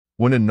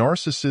When a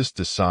narcissist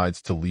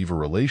decides to leave a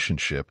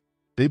relationship,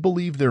 they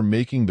believe they're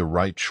making the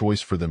right choice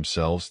for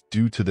themselves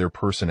due to their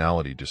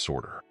personality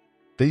disorder.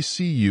 They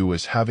see you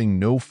as having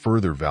no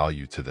further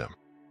value to them.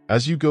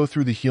 As you go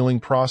through the healing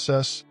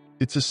process,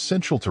 it's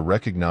essential to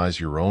recognize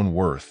your own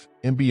worth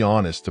and be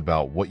honest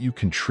about what you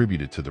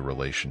contributed to the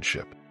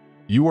relationship.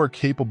 You are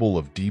capable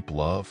of deep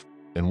love,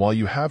 and while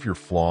you have your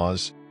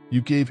flaws,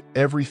 you gave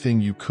everything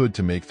you could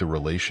to make the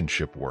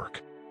relationship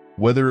work.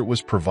 Whether it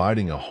was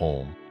providing a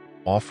home,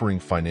 offering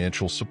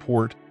financial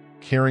support,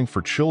 caring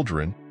for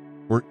children,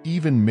 or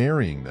even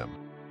marrying them,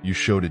 you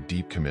showed a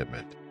deep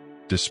commitment.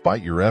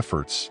 Despite your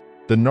efforts,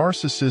 the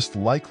narcissist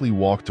likely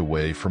walked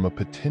away from a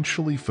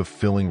potentially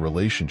fulfilling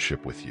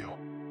relationship with you.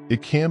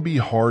 It can be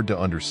hard to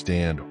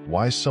understand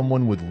why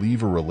someone would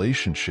leave a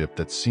relationship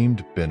that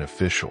seemed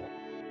beneficial.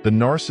 The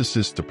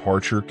narcissist's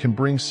departure can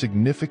bring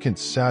significant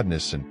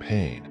sadness and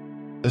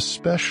pain,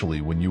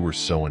 especially when you were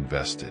so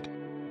invested.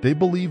 They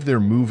believe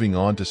they're moving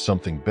on to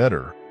something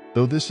better,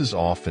 though this is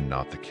often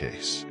not the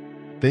case.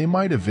 They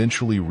might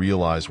eventually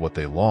realize what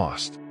they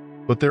lost,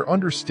 but their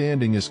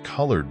understanding is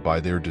colored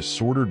by their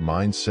disordered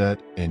mindset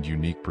and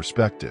unique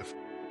perspective.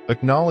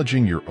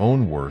 Acknowledging your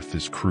own worth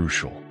is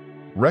crucial.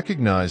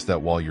 Recognize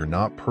that while you're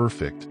not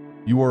perfect,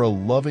 you are a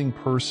loving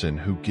person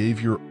who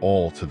gave your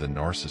all to the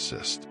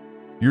narcissist.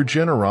 Your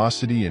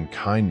generosity and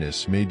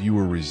kindness made you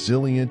a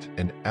resilient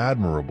and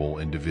admirable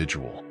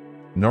individual.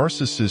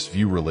 Narcissists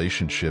view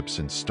relationships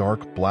in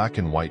stark black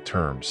and white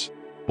terms,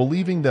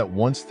 believing that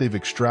once they've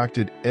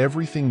extracted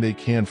everything they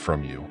can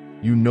from you,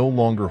 you no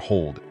longer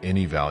hold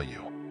any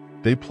value.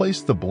 They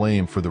place the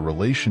blame for the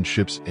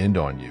relationship's end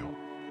on you,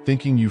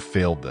 thinking you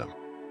failed them.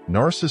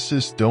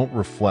 Narcissists don't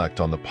reflect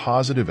on the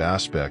positive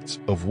aspects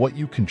of what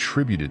you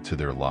contributed to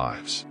their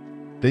lives.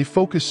 They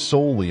focus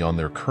solely on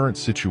their current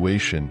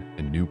situation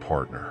and new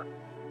partner.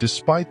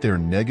 Despite their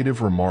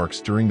negative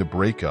remarks during the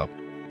breakup,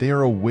 they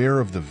are aware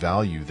of the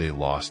value they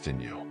lost in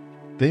you.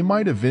 They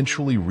might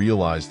eventually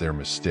realize their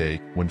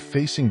mistake when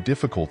facing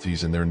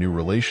difficulties in their new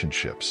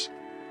relationships.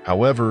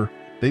 However,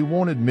 they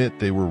won't admit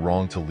they were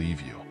wrong to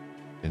leave you.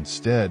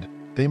 Instead,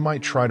 they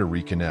might try to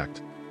reconnect,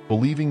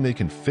 believing they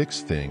can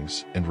fix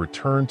things and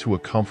return to a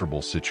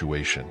comfortable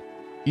situation.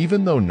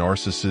 Even though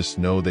narcissists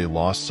know they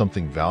lost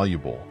something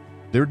valuable,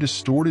 their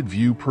distorted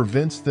view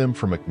prevents them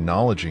from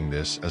acknowledging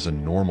this as a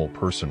normal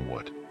person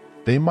would.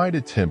 They might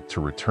attempt to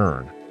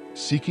return,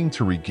 seeking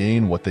to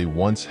regain what they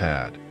once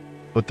had,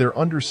 but their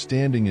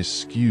understanding is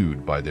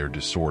skewed by their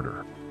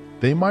disorder.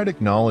 They might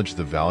acknowledge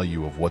the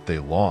value of what they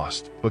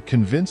lost, but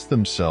convince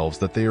themselves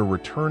that they are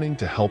returning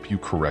to help you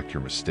correct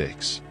your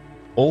mistakes.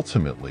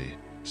 Ultimately,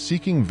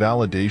 seeking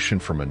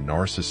validation from a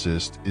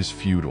narcissist is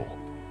futile.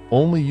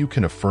 Only you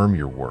can affirm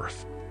your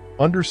worth.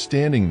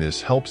 Understanding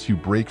this helps you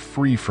break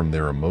free from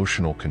their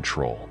emotional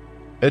control.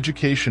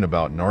 Education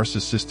about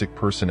narcissistic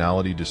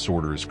personality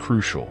disorder is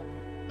crucial,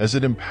 as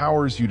it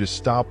empowers you to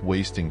stop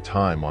wasting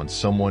time on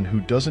someone who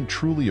doesn't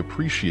truly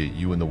appreciate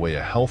you in the way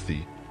a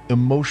healthy,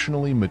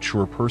 emotionally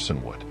mature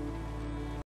person would.